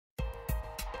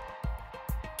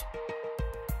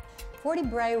40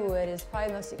 Braewood is probably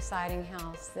the most exciting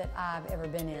house that I've ever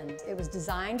been in. It was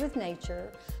designed with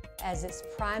nature as its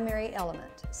primary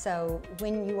element. So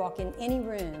when you walk in any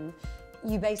room,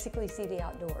 you basically see the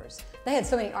outdoors. They had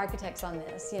so many architects on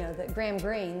this, that Graham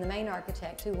Greene, the main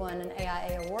architect who won an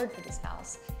AIA award for this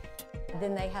house.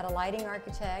 Then they had a lighting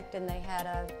architect, and they had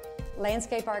a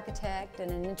landscape architect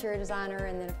and an interior designer,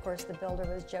 and then of course the builder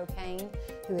was Joe Kane,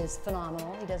 who is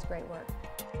phenomenal. He does great work.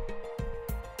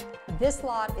 This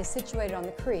lot is situated on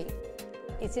the creek.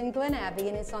 It's in Glen Abbey,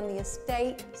 and it's on the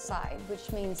estate side,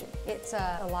 which means it's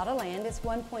a lot of land. It's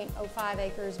 1.05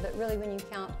 acres, but really when you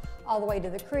count all the way to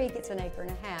the creek, it's an acre and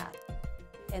a half.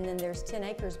 And then there's 10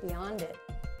 acres beyond it.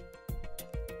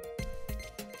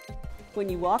 When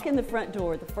you walk in the front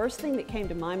door, the first thing that came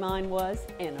to my mind was,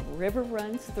 and a river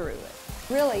runs through it.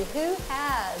 Really, who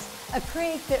has a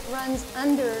creek that runs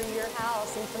under your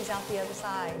house and comes out the other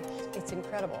side? It's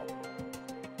incredible.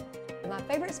 My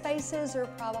favorite spaces are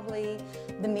probably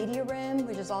the media room,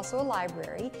 which is also a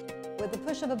library. With the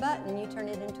push of a button, you turn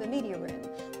it into a media room.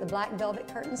 The black velvet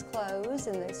curtains close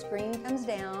and the screen comes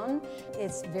down.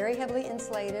 It's very heavily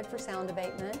insulated for sound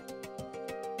abatement.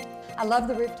 I love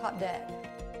the rooftop deck.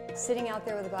 Sitting out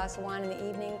there with a glass of wine in the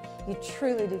evening, you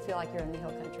truly do feel like you're in the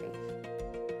hill country.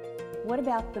 What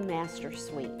about the master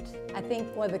suite? I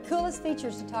think one of the coolest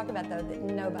features to talk about, though, that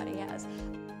nobody has.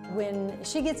 When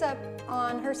she gets up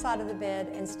on her side of the bed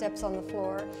and steps on the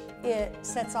floor, it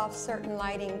sets off certain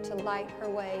lighting to light her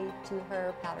way to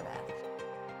her powder bath.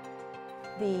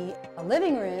 The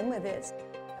living room, with its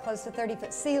close to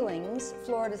 30-foot ceilings,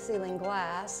 floor-to-ceiling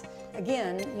glass.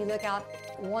 Again, you look out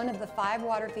one of the 5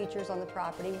 water features on the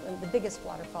property, the biggest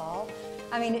waterfall.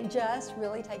 I mean, it just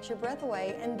really takes your breath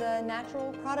away. And the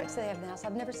natural products they have in the house,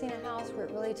 I've never seen a house where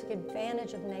it really took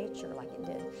advantage of nature like it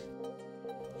did.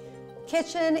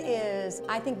 Kitchen is,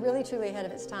 I think, really truly ahead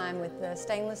of its time with the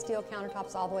stainless steel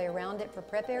countertops all the way around it for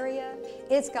prep area.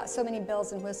 It's got so many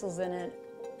bells and whistles in it,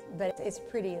 but it's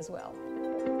pretty as well.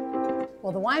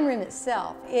 Well, the wine room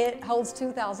itself, it holds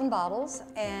 2,000 bottles,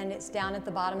 and it's down at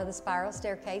the bottom of the spiral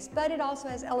staircase, but it also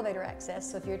has elevator access,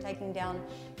 so if you're taking down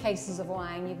cases of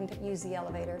wine, you can use the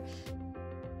elevator.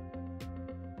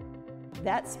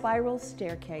 That spiral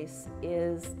staircase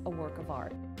is a work of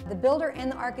art. The builder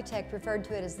and the architect referred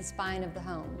to it as the spine of the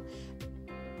home.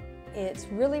 It's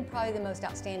really probably the most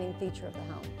outstanding feature of the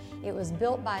home. It was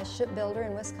built by a shipbuilder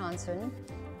in Wisconsin.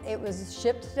 It was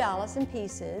shipped to Dallas in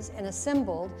pieces and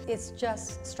assembled. It's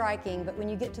just striking, but when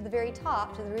you get to the very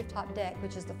top, to the rooftop deck,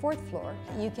 which is the 4th floor,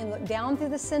 you can look down through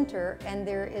the center, and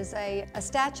there is a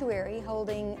statuary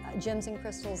holding gems and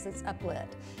crystals that's uplit.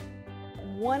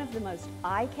 One of the most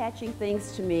eye-catching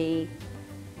things to me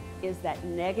is that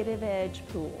negative edge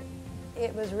pool.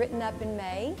 It was written up in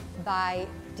May by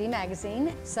D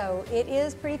Magazine, so it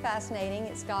is pretty fascinating.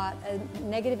 It's got a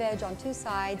negative edge on 2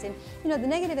 sides, and the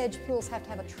negative edge pools have to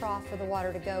have a trough for the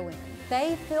water to go in.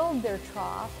 They filled their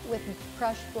trough with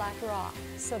crushed black rock,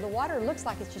 so the water looks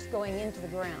like it's just going into the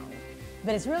ground,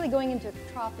 but it's really going into a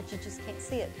trough, but you just can't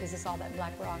see it because it's all that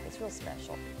black rock. It's real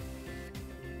special.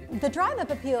 The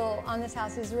drive-up appeal on this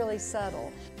house is really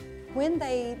subtle. When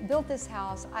they built this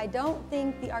house, I don't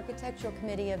think the architectural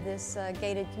committee of this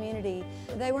gated community,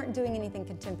 they weren't doing anything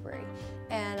contemporary.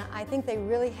 And I think they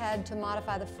really had to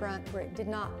modify the front where it did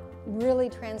not really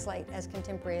translate as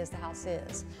contemporary as the house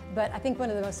is. But I think one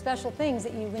of the most special things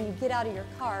that when you get out of your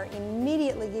car,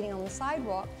 immediately getting on the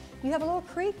sidewalk, you have a little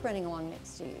creek running along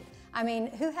next to you. I mean,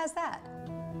 who has that?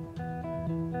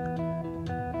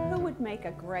 Who would make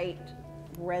a great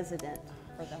resident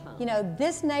for the home?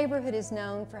 This neighborhood is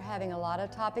known for having a lot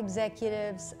of top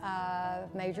executives,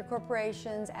 major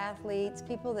corporations, athletes,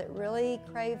 people that really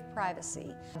crave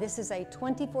privacy. This is a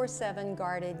 24/7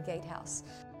 guarded gatehouse.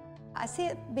 I see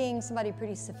it being somebody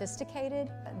pretty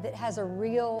sophisticated that has a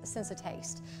real sense of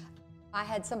taste. I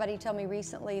had somebody tell me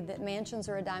recently that mansions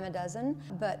are a dime a dozen,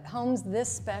 but homes this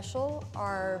special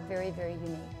are very, very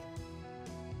unique.